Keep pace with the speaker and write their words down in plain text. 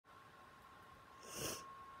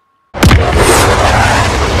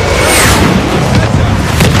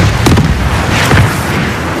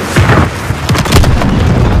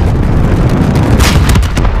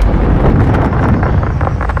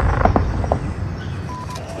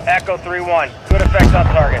Echo 3-1. Good effect on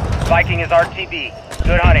target. Viking is RTB.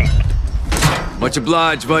 Good hunting. Much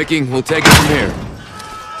obliged, Viking. We'll take it from here.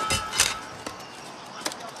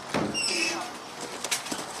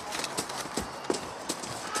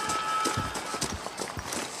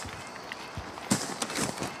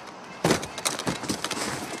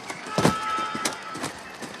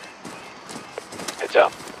 Heads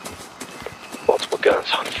up. Multiple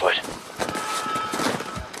guns on foot.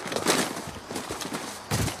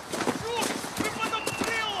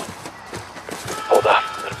 Hold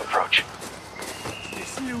off. Let him approach.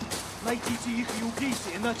 Если найдите их и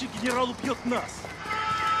убейте, иначе генерал убьет нас.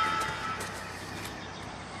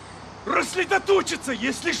 Рассредоточиться!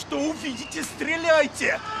 Если что увидите,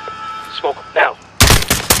 стреляйте! Smoke now.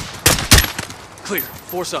 Clear.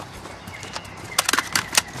 Force up.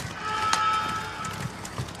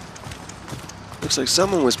 Looks like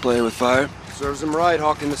someone was playing with fire. Serves him right,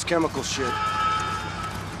 hawking this chemical shit.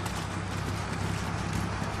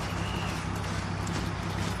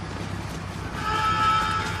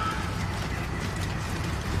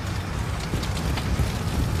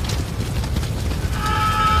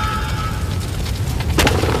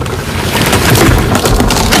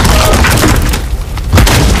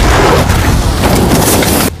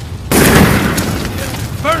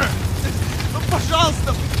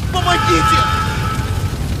 Пожалуйста, помогите!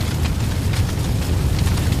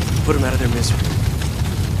 Put them out of their misery.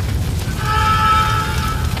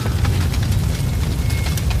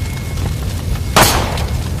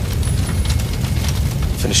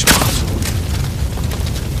 Finish them off.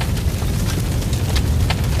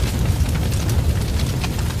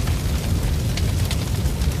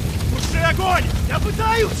 Туши огонь! Я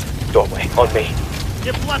пытаюсь! Doorway, on me.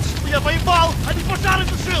 Не плачь, что я воевал, а не пожары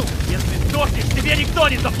тушил! Если сдохнешь, тебе никто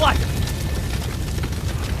не заплатит!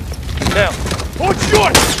 Now. О,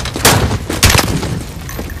 черт!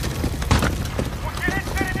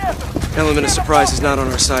 Element of surprise is not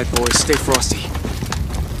on our side, boys. Stay frosty.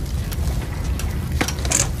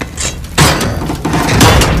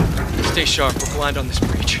 Stay sharp. We're blind on this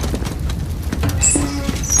breach.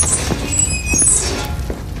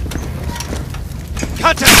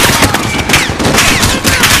 Contact!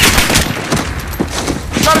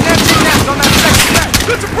 Got an empty nest on that second deck!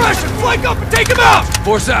 Good suppression! Flank up and take him out!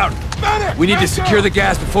 Force out! Medic! We need to secure the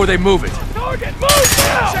gas before they move it. Target, move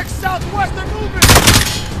now! Check southwestern movement!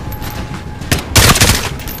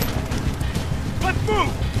 Let's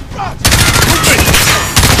move! Roger!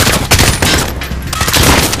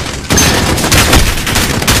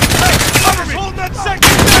 Hey, cover me! Hold that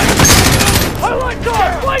second deck! I like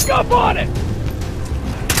guard! Flank up on it!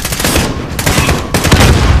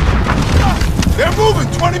 They're moving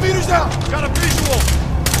 20 meters out! Got a visual!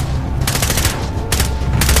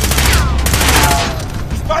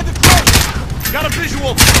 He's by the front! Got a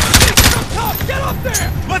visual! Up top! Get up there!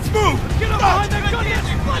 Let's move! Get up behind that gun!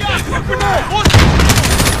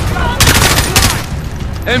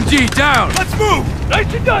 MG, down! Let's move!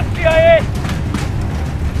 Nicely done, CIA!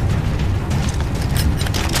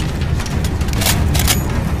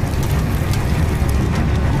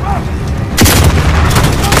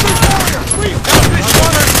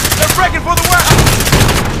 They're breaking for the warehouse!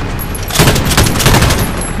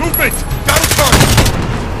 Movement!